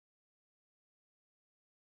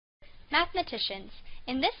Mathematicians,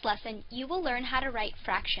 in this lesson you will learn how to write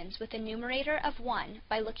fractions with a numerator of 1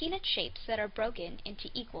 by looking at shapes that are broken into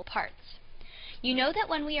equal parts. You know that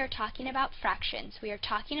when we are talking about fractions, we are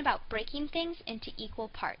talking about breaking things into equal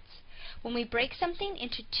parts. When we break something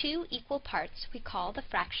into 2 equal parts, we call the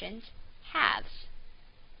fractions halves.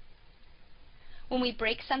 When we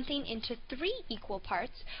break something into 3 equal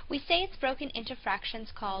parts, we say it's broken into fractions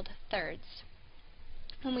called thirds.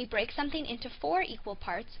 When we break something into 4 equal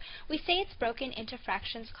parts, we say it's broken into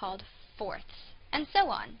fractions called fourths, and so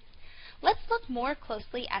on. Let's look more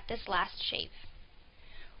closely at this last shape.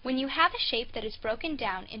 When you have a shape that is broken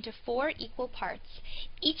down into 4 equal parts,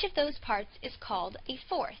 each of those parts is called a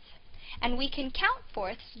fourth. And we can count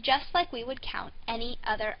fourths just like we would count any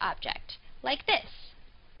other object, like this.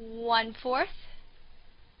 1/4,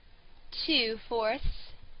 2/4,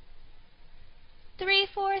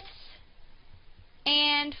 3/4,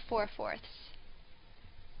 and 4/4.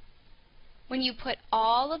 When you put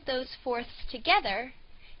all of those fourths together,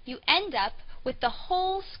 you end up with the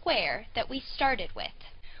whole square that we started with.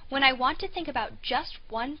 When I want to think about just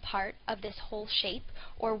one part of this whole shape,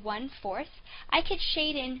 or 1/4, I could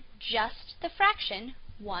shade in just the fraction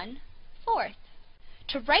 1/4.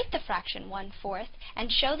 To write the fraction 1/4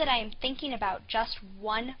 and show that I am thinking about just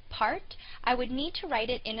one part, I would need to write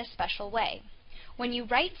it in a special way. When you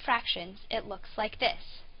write fractions, it looks like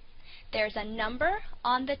this. There's a number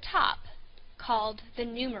on the top called the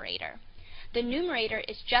numerator. The numerator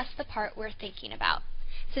is just the part we're thinking about.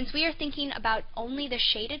 Since we are thinking about only the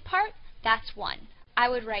shaded part, that's 1. I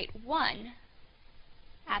would write 1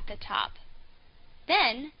 at the top.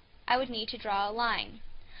 Then I would need to draw a line.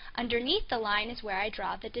 Underneath the line is where I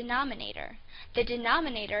draw the denominator. The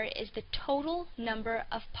denominator is the total number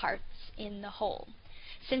of parts in the whole.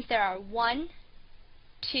 Since there are 1,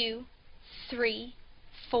 2, 3,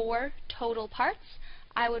 4 total parts,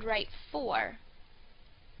 I would write 4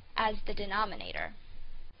 as the denominator.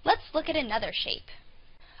 Let's look at another shape.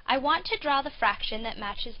 I want to draw the fraction that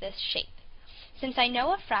matches this shape. Since I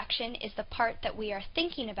know a fraction is the part that we are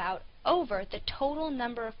thinking about over the total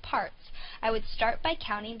number of parts, I would start by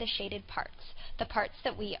counting the shaded parts, the parts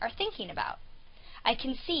that we are thinking about. I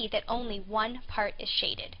can see that only one part is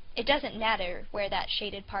shaded. It doesn't matter where that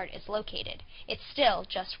shaded part is located. It's still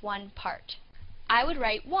just one part. I would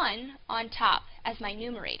write 1 on top as my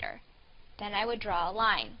numerator. Then I would draw a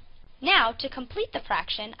line. Now, to complete the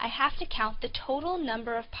fraction, I have to count the total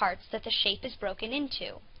number of parts that the shape is broken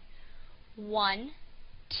into. 1,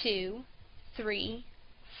 2, 3,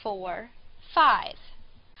 4, 5.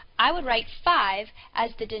 I would write 5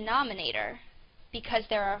 as the denominator because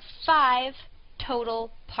there are 5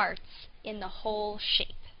 total parts in the whole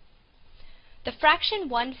shape. The fraction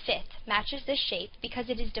 1/5 matches this shape because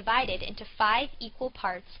it is divided into 5 equal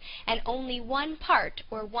parts and only one part,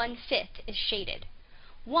 or 1/5, is shaded.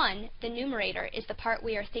 1, the numerator, is the part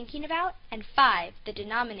we are thinking about, and 5, the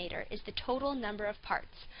denominator, is the total number of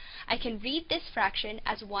parts. I can read this fraction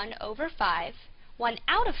as 1/5, 1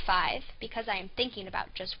 out of 5, because I am thinking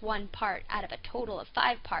about just one part out of a total of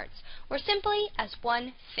 5 parts, or simply as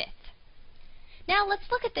 1/5. Now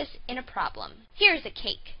let's look at this in a problem. Here's a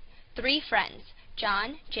cake. 3 friends,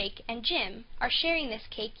 John, Jake, and Jim, are sharing this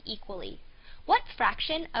cake equally. What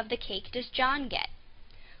fraction of the cake does John get?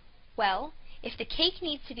 Well, if the cake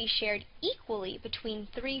needs to be shared equally between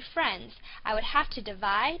 3 friends, I would have to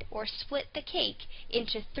divide or split the cake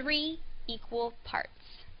into 3 equal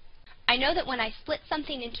parts. I know that when I split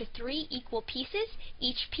something into 3 equal pieces,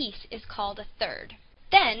 each piece is called a third.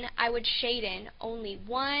 Then I would shade in only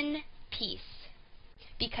one piece,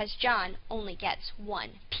 because John only gets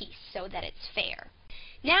one piece, so that it's fair.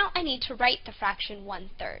 Now I need to write the fraction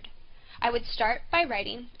 1/3. I would start by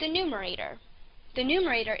writing the numerator. The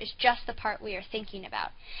numerator is just the part we are thinking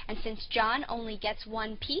about, and since John only gets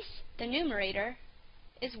one piece, the numerator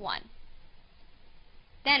is 1.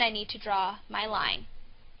 Then I need to draw my line.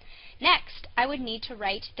 Next, I would need to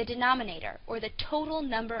write the denominator, or the total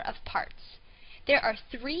number of parts. There are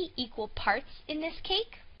 3 equal parts in this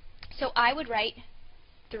cake, so I would write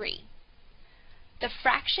 3. The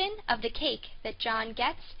fraction of the cake that John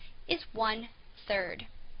gets is 1/3.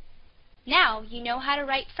 Now you know how to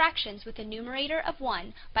write fractions with a numerator of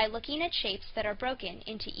 1 by looking at shapes that are broken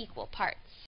into equal parts.